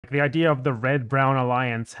The idea of the red-brown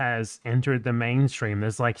alliance has entered the mainstream.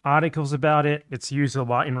 There's like articles about it. It's used a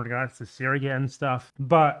lot in regards to Syria and stuff.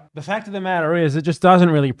 But the fact of the matter is it just doesn't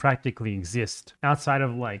really practically exist. Outside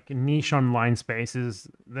of like niche online spaces,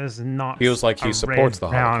 there's not Feels like he supports the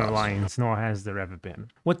red-brown Holocaust. alliance, nor has there ever been.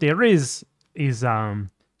 What there is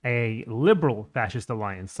a liberal fascist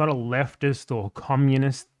alliance, not a leftist or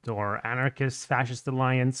communist or anarchist fascist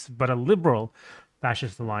alliance, but a liberal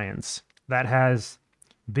fascist alliance that has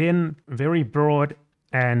been very broad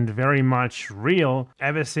and very much real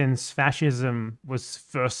ever since fascism was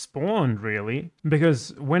first spawned, really.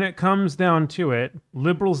 Because when it comes down to it,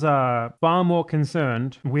 liberals are far more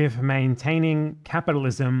concerned with maintaining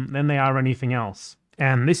capitalism than they are anything else.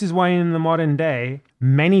 And this is why in the modern day,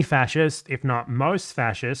 many fascists, if not most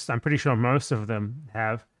fascists, I'm pretty sure most of them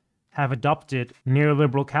have adopted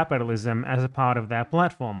neoliberal capitalism as a part of their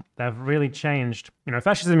platform. They've really changed.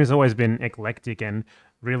 Fascism has always been eclectic and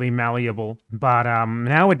really malleable, but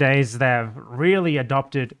nowadays they've really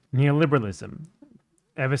adopted neoliberalism.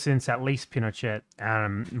 Ever since at least Pinochet,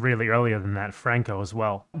 really earlier than that, Franco as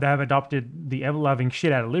well. They've adopted the ever-loving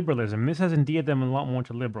shit out of liberalism. This has endeared them a lot more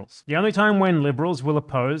to liberals. The only time when liberals will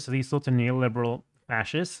oppose these sorts of neoliberal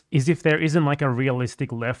fascists is if there isn't like a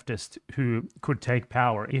realistic leftist who could take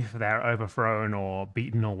power if they're overthrown or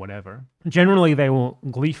beaten or whatever. Generally, they will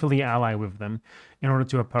gleefully ally with them in order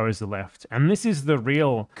to oppose the left. And this is the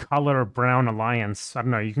real color-brown alliance. I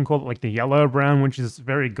don't know, you can call it like the yellow-brown, which is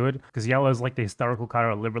very good, because yellow is like the historical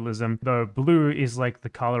color of liberalism. The blue is like the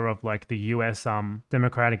color of like the US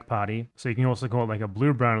Democratic Party. So you can also call it like a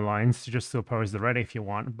blue-brown alliance, just to oppose the red if you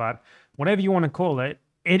want. But whatever you want to call it,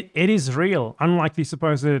 it is real, unlike the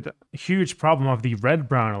supposed huge problem of the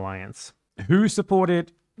red-brown alliance. Who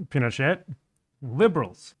supported Pinochet?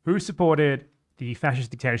 Liberals. Who supported the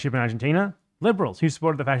fascist dictatorship in Argentina? Liberals. Who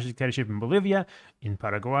supported the fascist dictatorship in Bolivia, in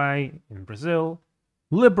Paraguay, in Brazil?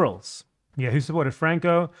 Liberals. Yeah, who supported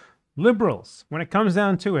Franco? Liberals. When it comes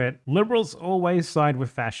down to it, liberals always side with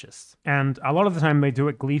fascists. And a lot of the time they do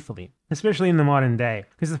it gleefully, especially in the modern day.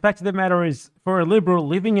 Because the fact of the matter is, for a liberal,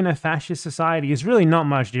 living in a fascist society is really not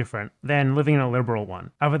much different than living in a liberal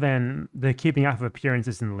one, other than the keeping up of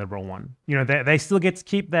appearances in the liberal one. They still get to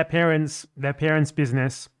keep their parents'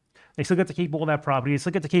 business. They still get to keep all their property. They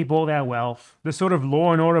still get to keep all their wealth. The sort of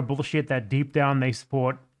law and order bullshit that deep down they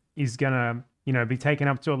support is gonna, be taken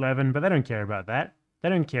up to 11, but they don't care about that. They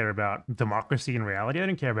don't care about democracy in reality. They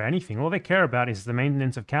don't care about anything. All they care about is the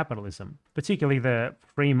maintenance of capitalism, particularly the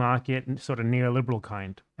free market and sort of neoliberal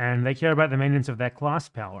kind. And they care about the maintenance of their class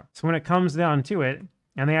power. So when it comes down to it,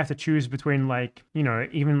 and they have to choose between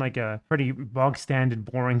even like a pretty bog standard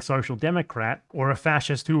boring social democrat or a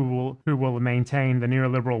fascist who will maintain the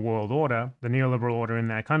neoliberal world order, the neoliberal order in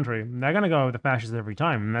their country, they're going to go with the fascists every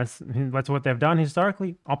time. And that's what they've done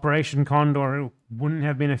historically. Operation Condor wouldn't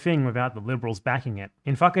have been a thing without the liberals backing it.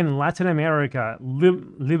 In fucking Latin America,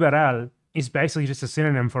 liberal is basically just a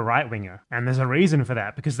synonym for right-winger. And there's a reason for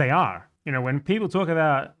that, because they are. When people talk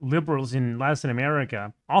about liberals in Latin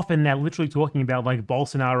America, often they're literally talking about like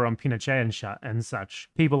Bolsonaro and Pinochet and such.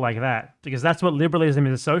 People like that. Because that's what liberalism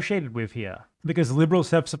is associated with here. Because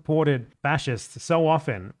liberals have supported fascists so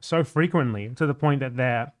often, so frequently, to the point that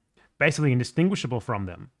they're basically indistinguishable from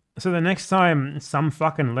them. So the next time some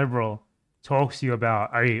fucking liberal talks to you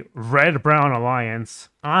about a red-brown alliance,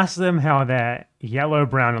 ask them how their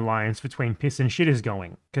yellow-brown alliance between piss and shit is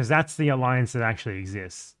going. Because that's the alliance that actually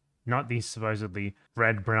exists. Not the supposedly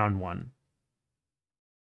red-brown one.